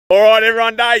Alright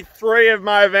everyone, day 3 of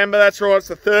Movember, that's right, it's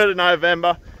the 3rd of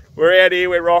November. We're out here,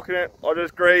 we're rocking it. I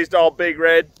just greased old Big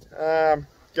Red. Gonna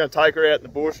take her out in the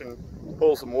bush and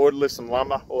pull some wood, lift some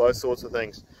lumber, all those sorts of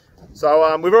things.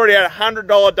 So we've already had a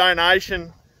 $100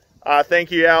 donation.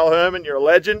 Thank you, Al Herman, you're a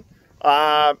legend.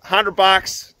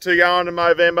 $100 to go on to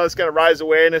Movember. It's going to raise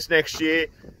awareness next year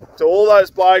to all those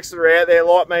blokes that are out there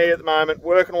like me at the moment,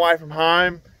 working away from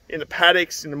home, in the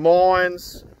paddocks, in the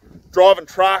mines, driving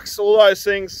trucks, all those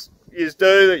things you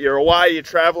do that you're away, you're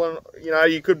traveling. You know,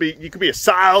 you could be a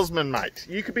salesman, mate.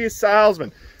 You could be a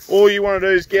salesman. All you want to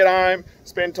do is get home,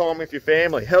 spend time with your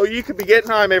family. Hell, you could be getting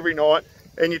home every night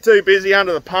and you're too busy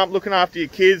under the pump looking after your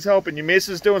kids, helping your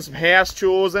missus, doing some house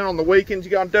chores. Then on the weekends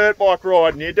you're going dirt bike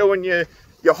riding, you're doing your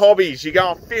hobbies, you're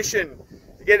going fishing,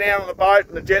 you're getting out on the boat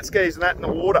and the jet skis and that in the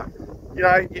water. You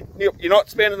know, you're not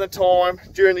spending the time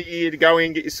during the year to go in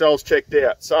and get yourselves checked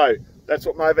out. So that's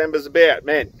what Movember's about,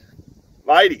 men.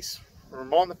 Ladies,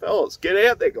 remind the fellas, get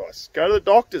out there, guys. Go to the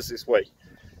doctors this week.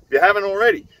 If you haven't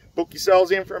already, book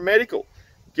yourselves in for a medical.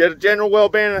 Get a general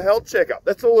wellbeing and a health checkup.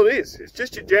 That's all it is. It's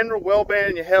just your general wellbeing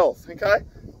and your health, okay?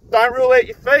 Don't rule out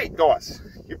your feet, guys.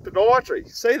 Your podiatry,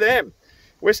 see them.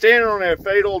 We're standing on our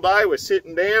feet all day, we're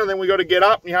sitting down, and then we got to get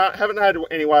up and you haven't had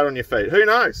any weight on your feet. Who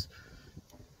knows?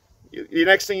 Your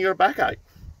next thing, you got a backache.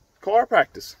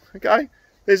 Chiropractors, okay?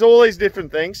 There's all these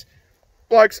different things.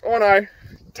 Blokes, I know,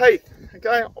 teeth,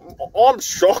 okay? I'm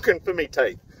shocking for me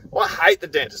teeth. I hate the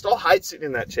dentist. I hate sitting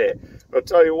in that chair. But I'll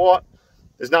tell you what,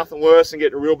 there's nothing worse than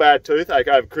getting a real bad toothache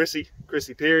over Chrissy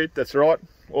period. That's right.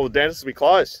 All the dentists will be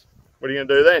closed. What are you going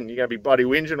to do then? You're going to be bloody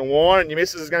whinging and whining, and your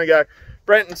missus is going to go,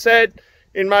 Brenton said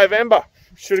in Movember,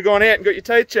 should have gone out and got your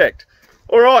teeth checked.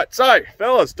 All right, so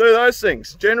fellas, do those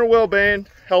things. General wellbeing,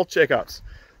 health checkups.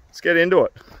 Let's get into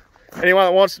it. Anyone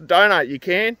that wants to donate, you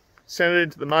can. Send it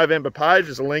into the Movember page.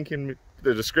 There's a link in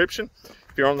the description.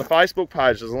 If you're on the Facebook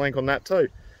page, there's a link on that too.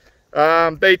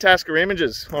 Tasker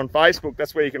Images on Facebook.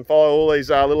 That's where you can follow all these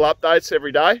little updates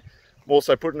every day. I'm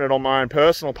also putting it on my own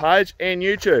personal page and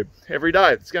YouTube every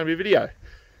day. It's going to be video.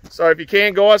 So if you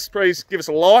can, guys, please give us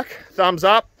a like, thumbs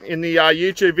up in the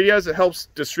YouTube videos. It helps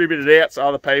distribute it out so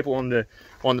other people on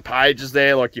the pages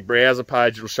there, like your browser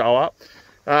page, it'll show up.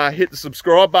 Hit the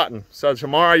subscribe button so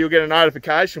tomorrow you'll get a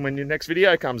notification when your next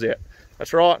video comes out.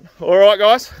 That's right. All right,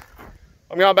 guys,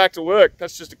 I'm going back to work.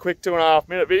 That's just a quick 2.5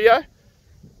 minute video.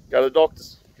 Go to the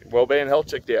doctors. Wellbeing health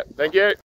checked out. Thank you.